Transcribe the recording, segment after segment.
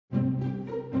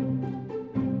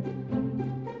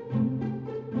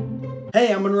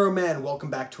Hey, I'm Monroe Mann. Welcome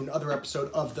back to another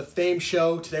episode of The F.A.M.E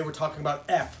Show. Today we're talking about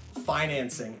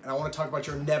financing, and I want to talk about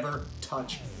your never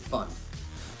touch fund.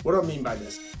 What do I mean by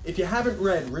this? If you haven't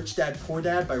read Rich Dad, Poor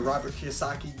Dad by Robert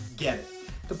Kiyosaki, get it.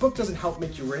 The book doesn't help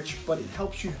make you rich, but it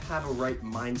helps you have a right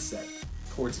mindset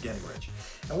towards getting rich.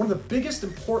 And one of the biggest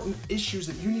important issues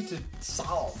that you need to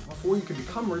solve before you can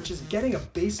become rich is getting a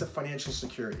base of financial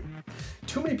security.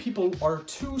 Too many people are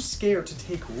too scared to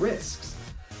take risks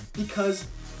because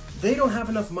they don't have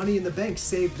enough money in the bank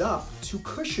saved up to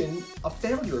cushion a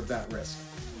failure of that risk.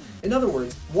 In other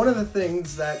words, one of the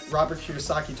things that Robert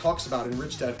Kiyosaki talks about in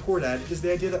Rich Dad, Poor Dad is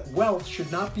the idea that wealth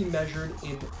should not be measured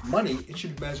in money, it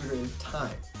should be measured in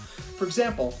time. For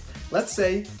example, let's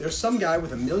say there's some guy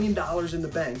with $1 million in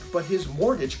the bank, but his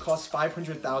mortgage costs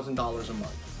 $500,000 a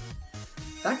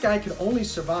month. That guy can only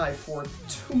survive for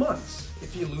 2 months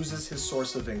if he loses his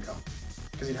source of income,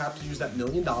 because he'd have to use that $1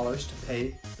 million to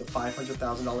pay the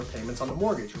 $500,000 payments on the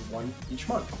mortgage, one each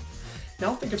month.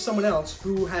 Now think of someone else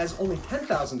who has only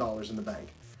 $10,000 in the bank,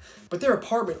 but their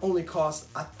apartment only costs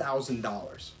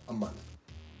 $1,000 a month.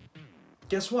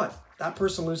 Guess what? That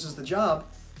person loses the job.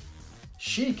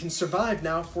 She can survive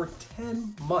now for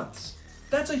 10 months.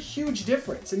 That's a huge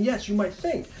difference. And yes, you might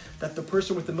think that the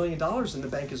person with $1 million in the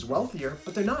bank is wealthier,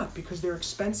 but they're not, because their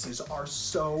expenses are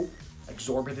so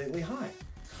exorbitantly high.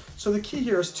 So the key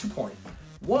here is 2 points.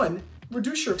 1,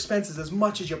 reduce your expenses as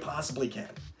much as you possibly can.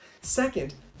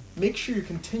 Second, make sure you're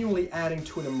continually adding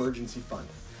to an emergency fund.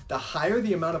 The higher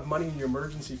the amount of money in your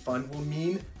emergency fund will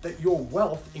mean that your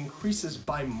wealth increases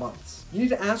by months. You need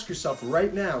to ask yourself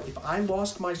right now, if I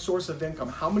lost my source of income,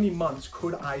 how many months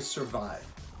could I survive?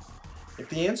 If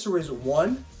the answer is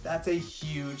 1, that's a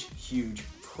huge, huge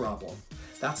problem.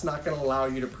 That's not going to allow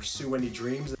you to pursue any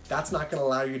dreams. That's not going to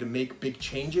allow you to make big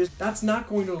changes. That's not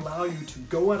going to allow you to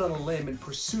go out on a limb and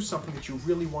pursue something that you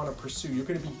really want to pursue. You're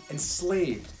going to be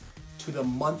enslaved to the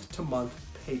month-to-month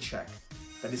paycheck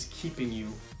that is keeping you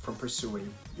from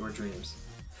pursuing your dreams.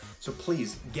 So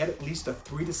please get at least a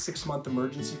 3 to 6 month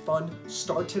emergency fund.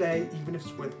 Start today, even if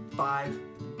it's with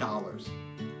 $5.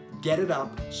 Get it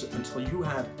up until you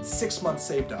have 6 months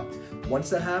saved up. Once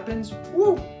that happens,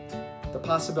 woo! The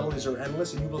possibilities are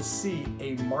endless, and you will see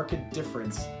a marked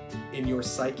difference in your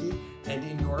psyche and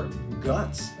in your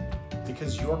guts,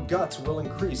 because your guts will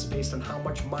increase based on how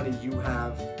much money you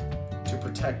have to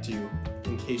protect you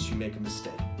in case you make a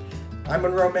mistake. I'm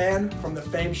Monroe Mann from The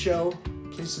F.A.M E Show.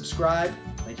 Please subscribe.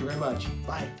 Thank you very much.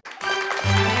 Bye.